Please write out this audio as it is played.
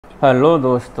Hello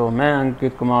दोस्तों, मैं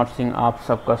अंकित कुमार सिंह आप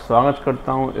सबका स्वागत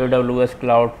करता हूं AWS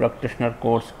क्लाउड प्रैक्टिशनर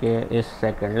कोर्स के इस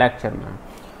सेकंड लेक्चर में।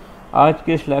 आज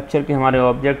के इस लेक्चर के हमारे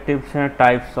ऑब्जेक्टिव्स हैं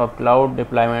types of cloud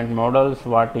deployment models,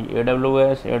 what is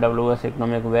AWS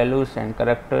economic values and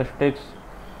characteristics,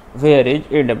 where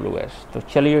is AWS। तो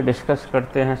चलिए डिस्कस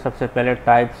करते हैं सबसे पहले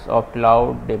types of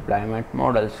cloud deployment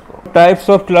models को। Types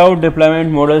of cloud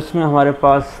deployment models में हमारे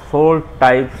पास 4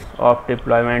 टाइप्स ऑफ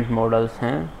डिप्लॉयमेंट मॉडल्स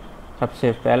हैं।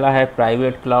 सबसे पहला है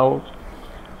private cloud.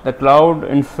 The cloud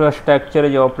infrastructure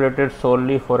is operated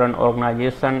solely for an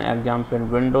organisation, example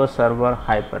Windows server,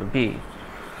 Hyper-V.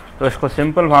 तो इसको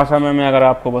सिंपल भाषा में मैं अगर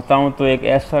आपको बताऊं तो एक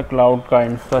ऐसा क्लाउड का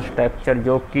इंफ्रास्ट्रक्चर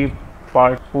जो कि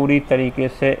पूरी तरीके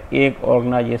से एक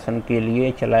ऑर्गेनाइजेशन के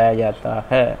लिए चलाया जाता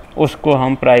है, उसको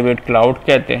हम प्राइवेट क्लाउड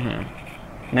कहते हैं।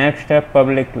 नेक्स्ट है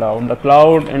public cloud. The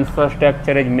cloud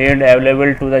infrastructure is made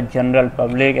available to the general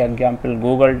public, example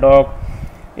Google dock,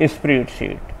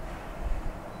 spreadsheet.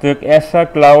 तो एक ऐसा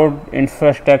क्लाउड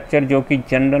इंफ्रास्ट्रक्चर जो कि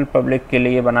जनरल पब्लिक के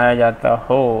लिए बनाया जाता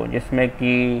हो, जिसमें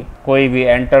कि कोई भी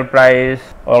एंटरप्राइज,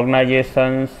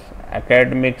 ऑर्गेनाइजेशंस,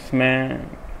 एकेडमिक्स में,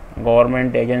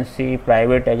 government agency,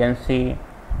 private agency,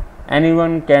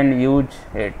 anyone can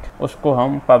use it, उसको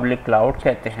हम पब्लिक क्लाउड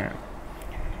कहते हैं।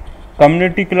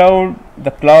 Community cloud.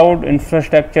 The cloud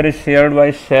infrastructure is shared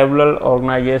by several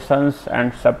organisations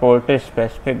and support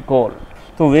specific goal.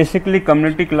 तो बेसिकली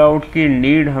कम्युनिटी क्लाउड की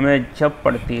नीड हमें जब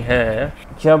पड़ती है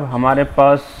जब हमारे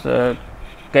पास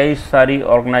कई सारी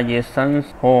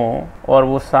ऑर्गेनाइजेशंस हों और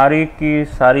वो सारी की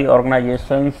सारी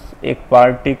ऑर्गेनाइजेशंस एक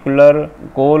पार्टिकुलर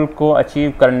गोल को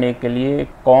अचीव करने के लिए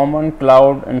कॉमन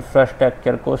क्लाउड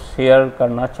इंफ्रास्ट्रक्चर को शेयर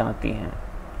करना चाहती हैं।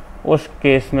 उस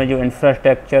केस में जो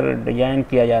इंफ्रास्ट्रक्चर डिज़ाइन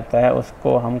किया जाता है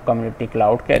उसको हम कम्युनिटी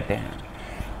क्लाउड कहते हैं।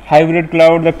 Hybrid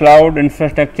cloud, the cloud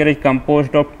infrastructure is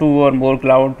composed of 2 or more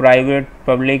cloud, private,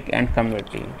 public and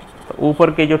community। तो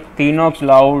ऊपर के जो तीनों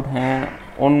क्लाउड हैं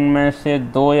उनमें से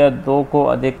 2 या 2 को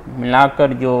अधिक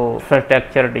मिलाकर जो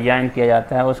इंफ्रास्ट्रक्चर डिजाइन किया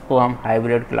जाता है उसको हम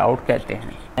हाइब्रिड क्लाउड कहते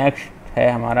हैं। नेक्स्ट है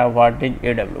हमारा what is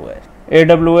AWS।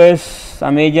 AWS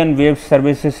Amazon Web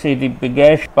Services is the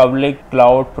biggest public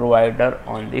cloud provider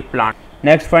on the planet।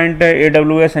 Next point है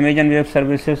AWS Amazon Web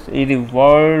Services is the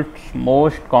world's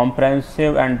most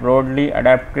comprehensive and broadly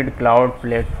adapted cloud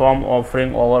platform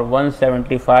offering over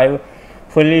 175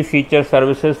 fully featured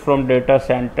services from data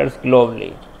centers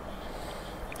globally।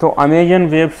 तो Amazon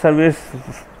Web Service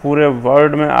पूरे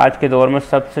world में आज के दौर में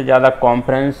सबसे ज़्यादा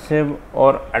कॉम्प्रहेंसिव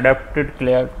और अडेप्टेड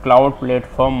क्लाउड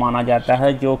प्लेटफॉर्म माना जाता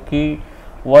है, जो कि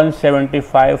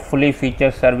 175 फुली फीचर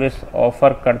सर्विस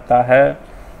ऑफ़र करता है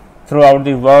थ्रू आउट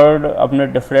दी वर्ल्ड अपने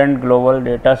डिफरेंट ग्लोबल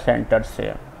डेटा सेंटर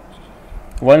से।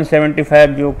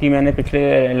 175 जो कि मैंने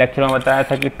पिछले लेक्चर में बताया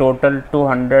था कि टोटल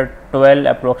 212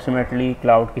 अप्रोक्सीमेटली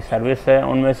क्लाउड की सर्विस है,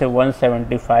 उनमें से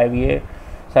 175 ये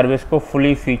सर्विस को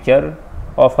फुली फीचर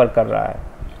ऑफर कर रहा है।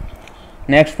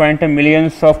 नेक्स्ट पॉइंट है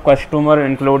millions of customer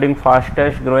including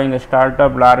fastest growing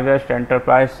startup, largest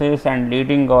enterprises and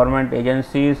leading government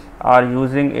agencies are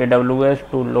using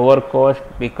AWS to lower cost,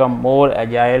 become more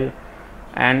agile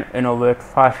and innovate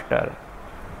faster.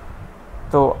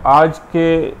 तो आज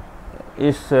के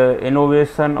इस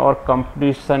innovation और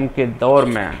competition के दौर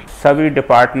में सभी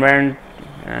डिपार्टमेंट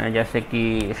जैसे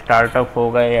कि स्टार्टअप हो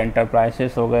गए,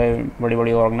 एंटरप्राइजेस हो गए, बड़ी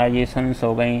बड़ी ऑर्गेनाइजेशंस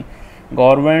हो गई,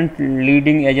 गवर्नमेंट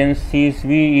लीडिंग एजेंसीज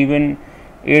भी इवन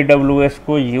AWS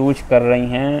को यूज कर रही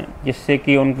हैं, जिससे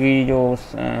कि उनकी जो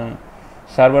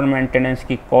सर्वर मेंटेनेंस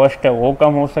की कॉस्ट है वो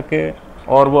कम हो सके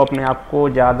और वो अपने आप को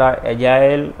ज़्यादा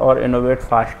एजाइल और इनोवेट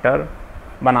फास्टर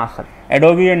बना सके।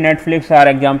 Adobe and Netflix are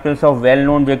examples of well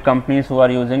known big companies who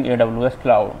are using AWS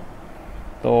cloud.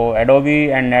 तो Adobe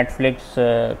एंड Netflix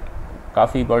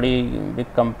काफ़ी बड़ी बिग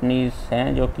कंपनीज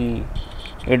हैं जो कि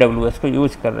AWS को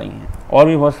यूज कर रही हैं। और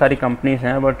भी बहुत सारी कंपनीज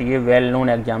हैं, बट ये वेल नोन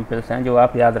एग्जाम्पल्स हैं जो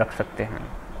आप याद रख सकते हैं।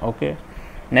 ओके,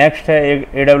 नेक्स्ट है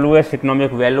AWS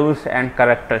economic values and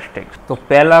characteristics. तो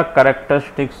पहला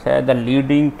कैरेक्टरिस्टिक्स है द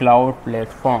लीडिंग क्लाउड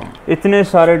प्लेटफॉर्म। इतने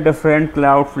सारे डिफरेंट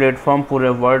क्लाउड प्लेटफॉर्म पूरे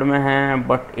वर्ल्ड में हैं,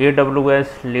 but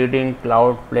AWS leading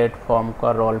cloud platform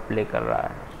का रोल प्ले कर रहा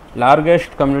है।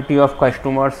 Largest community of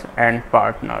customers and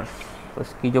partners. तो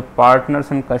इसकी जो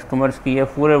पार्टनर्स एंड कस्टमर्स की है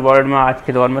पूरे वर्ल्ड में आज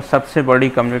के दौर में सबसे बड़ी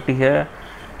कम्युनिटी है,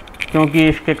 क्योंकि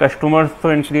इसके कस्टमर्स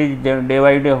तो इंक्रीज डे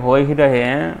बाई डे हो ही रहे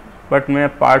हैं, बट मैं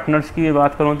पार्टनर्स की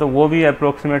बात करूं तो वो भी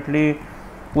अप्रोक्सीमेटली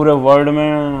पूरे वर्ल्ड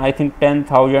में आई थिंक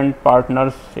 10,000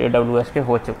 पार्टनर्स AWS के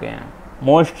हो चुके हैं।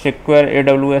 Most secure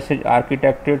AWS is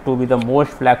आर्किटेक्टेड to be the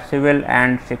most flexible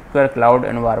and secure cloud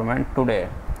environment today.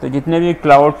 तो जितने भी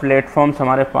क्लाउड प्लेटफॉर्म्स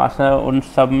हमारे पास हैं उन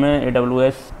सब में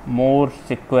AWS मोर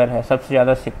सिक्योर है, सबसे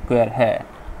ज़्यादा सिक्योर है।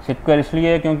 सिक्योर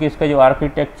इसलिए क्योंकि इसका जो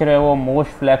आर्किटेक्चर है वो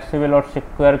मोस्ट फ्लेक्सिबल और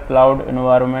सिक्योर क्लाउड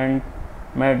एनवायरनमेंट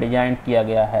में डिज़ाइन किया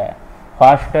गया है।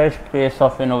 फास्टेस्ट पेस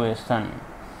ऑफ इनोवेशन,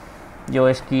 जो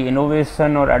इसकी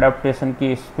इनोवेशन और एडाप्टेशन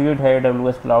की स्पीड है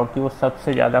AWS क्लाउड की, वो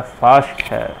सबसे ज़्यादा फास्ट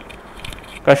है।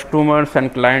 कस्टमर्स एंड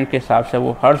क्लाइंट के हिसाब से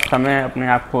वो हर समय अपने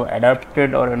आप को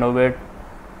एडाप्टेड और इनोवेट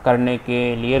करने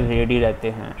के लिए रेडी रहते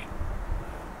हैं।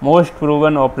 Most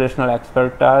proven operational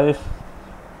expertise.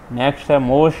 Next है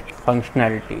मोस्ट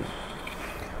फंक्शनैलिटी।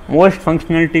 मोस्ट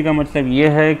फंक्शनैलिटी का मतलब ये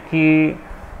है कि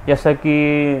जैसा कि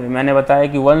मैंने बताया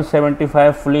कि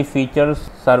 175 फुली फीचर्स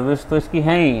सर्विस तो इसकी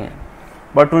हैं ही हैं,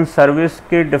 बट उन सर्विस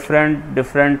के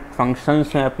डिफरेंट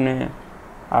फंक्शंस हैं अपने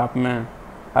आप में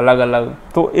अलग अलग।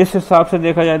 तो इस हिसाब से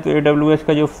देखा जाए तो AWS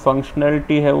का जो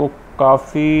फंक्शनैलिटी है वो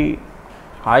काफ़ी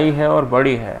हाई है और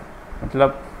बड़ी है,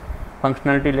 मतलब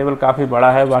फंक्शनैलिटी लेवल काफ़ी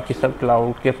बड़ा है बाकी सब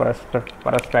क्लाउड के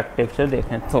परस्पेक्टिव से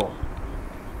देखें तो,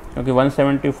 क्योंकि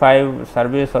 175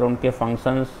 सर्विस और उनके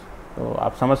फंक्शंस तो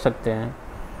आप समझ सकते हैं।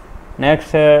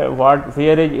 नेक्स्ट है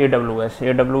वेयर इज AWS।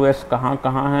 AWS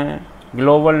कहाँ है?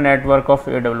 Global network of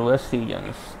AWS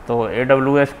regions. तो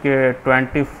AWS के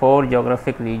 24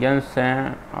 जोग्राफिक रीजन्स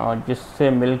हैं और जिससे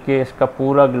मिलके इसका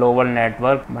पूरा ग्लोबल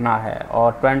नेटवर्क बना है,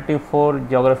 और 24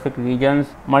 geographic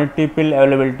regions multiple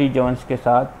availability Jones के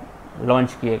साथ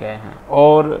लॉन्च किए गए हैं।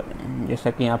 और जैसा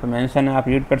कि यहाँ पे मेंशन है, आप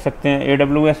रीड कर सकते हैं,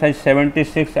 AWS has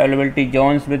 76 availability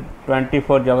zones with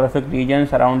 24 geographic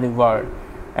regions around the world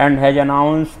and has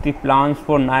announced the plans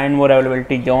for 9 more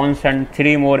availability zones and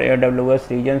 3 more AWS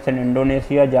regions in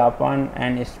Indonesia, Japan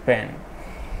and Spain।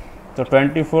 तो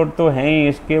 24 तो हैं ही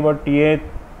इसके, बट ये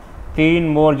 3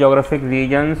 more geographic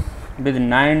regions with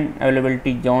 9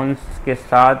 availability zones के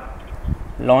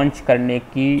साथ launch करने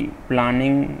की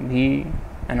planning भी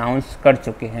अनाउंस कर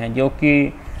चुके हैं, जो कि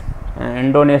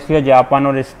इंडोनेशिया, जापान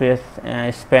और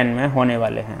स्पेन में होने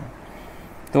वाले हैं।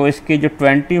 तो इसके जो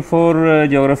 24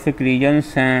 जोग्राफिक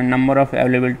रीजन्स हैं नंबर ऑफ़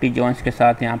अवेलेबिलिटी जोन्स के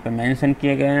साथ यहाँ पे मेंशन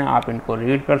किए गए हैं, आप इनको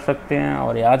रीड कर सकते हैं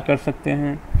और याद कर सकते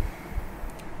हैं।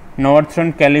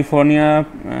 नॉर्थर्न कैलिफोर्निया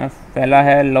पहला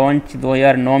है, लॉन्च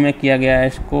 2009 में किया गया है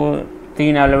इसको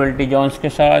 3 अवेलेबिलिटी जोन्स के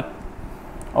साथ।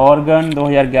 ऑर्गन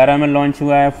 2011 में लॉन्च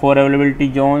हुआ है 4 अवेलेबिलिटी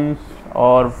जोन्स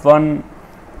और 1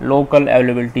 लोकल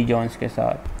अवेलेबिलिटी जोन्स के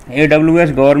साथ।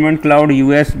 AWS government cloud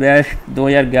US based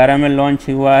 2011 में लॉन्च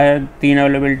हुआ है 3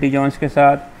 अवेलेबिलिटी जोन्स के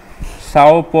साथ।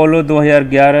 साओ पोलो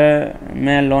 2011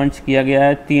 में लॉन्च किया गया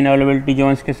है 3 अवेलेबिलिटी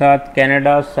जोन्स के साथ।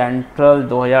 कनाडा सेंट्रल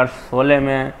 2016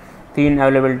 में 3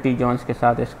 अवेलेबिलिटी जोन्स के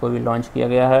साथ इसको भी लॉन्च किया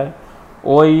गया है।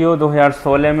 OEO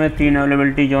 2016 में 3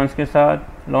 अवेलेबिलिटी जोन्स के साथ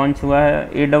लॉन्च हुआ है।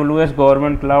 AWS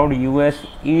government cloud US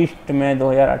east में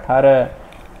 2018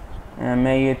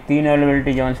 में ये 3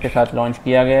 अवेलेबिलिटी जोन्स के साथ लॉन्च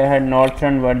किया गया है।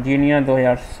 नॉर्थर्न वर्जीनिया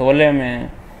 2006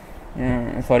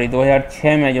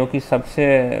 में, जो कि सबसे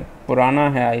पुराना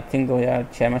है, आई थिंक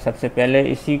 2006 में सबसे पहले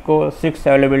इसी को 6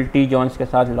 अवेलेबिलिटी जोन्स के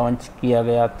साथ लॉन्च किया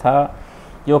गया था,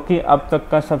 जो कि अब तक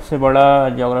का सबसे बड़ा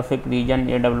जोग्राफिक रीजन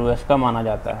AWS का माना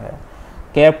जाता है।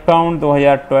 केप टाउन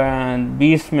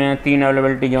 2020 में 3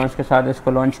 अवेलेबिलिटी जोन्स के साथ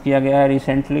इसको लॉन्च किया गया है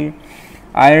रिसेंटली।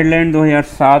 आयरलैंड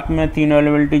 2007 में 3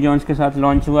 अवेलेबिलिटी जोन्स के साथ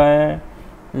लॉन्च हुआ है।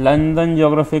 लंदन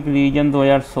जोग्राफिक रीजन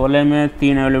 2016 में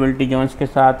 3 अवेलेबिलिटी जोन्स के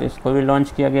साथ इसको भी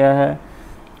लॉन्च किया गया है।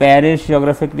 पेरिस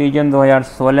जोग्राफिक रीजन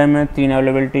 2016 में 3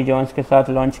 अवेलेबिलिटी जोन्स के साथ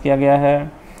लॉन्च किया गया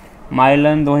है।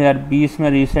 माइलन 2020 में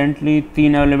रिसेंटली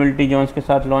 3 अवेलेबिलिटी जोन्स के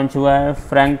साथ लॉन्च हुआ है।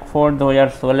 फ्रैंकफर्ट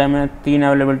 2016 में 3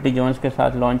 अवेलेबिलिटी जोन्स के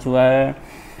साथ लॉन्च हुआ है।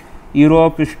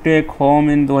 Europe stake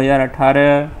home in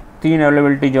 2018 3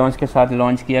 availability Jones के साथ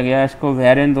लॉन्च किया गया है इसको।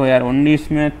 वेरिन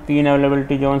 2019 में 3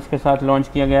 अवेलेबिलिटी जोन्स के साथ लॉन्च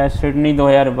किया गया है। सिडनी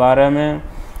 2012 में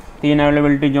 3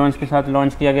 अवेलेबिलिटी जोन्स के साथ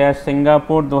लॉन्च किया गया है।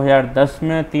 सिंगापुर 2010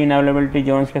 में 3 अवेलेबिलिटी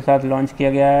जोन्स के साथ लॉन्च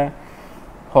किया गया है।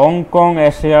 हांगकांग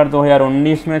SAR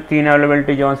 2019 में 3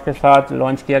 अवेलेबिलिटी जोन्स के साथ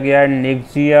लॉन्च किया गया है।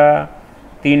 निक्सिया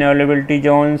 3 अवेलेबिलिटी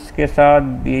जोन्स के साथ।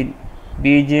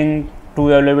 बीजिंग 2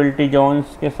 अवेलेबिलिटी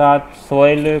जोन्स के साथ।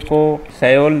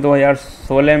 सेओल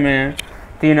 2016 में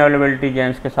 3 अवेलेबिलिटी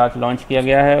जोन्स के साथ लॉन्च किया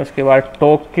गया है। उसके बाद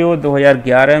टोक्यो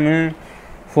 2011 में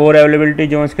 4 अवेलेबिलिटी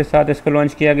जोन्स के साथ इसको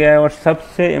लॉन्च किया गया है। और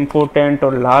सबसे इम्पोर्टेंट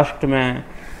और लास्ट में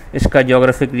इसका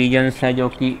जोग्राफिक रीजन्स है, जो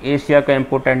कि एशिया का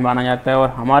इम्पोर्टेंट माना जाता है और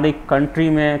हमारी कंट्री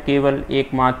में केवल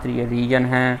एकमात्र ये रीजन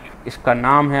है। इसका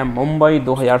नाम है मुंबई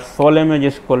 2016 में,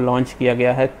 जिसको लॉन्च किया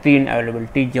गया है 3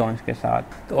 अवेलेबिलिटी जोन्स के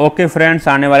साथ। तो ओके फ्रेंड्स,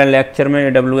 आने वाले लेक्चर में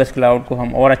AWS क्लाउड को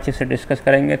हम और अच्छे से डिस्कस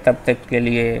करेंगे। तब तक के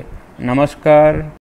लिए नमस्कार।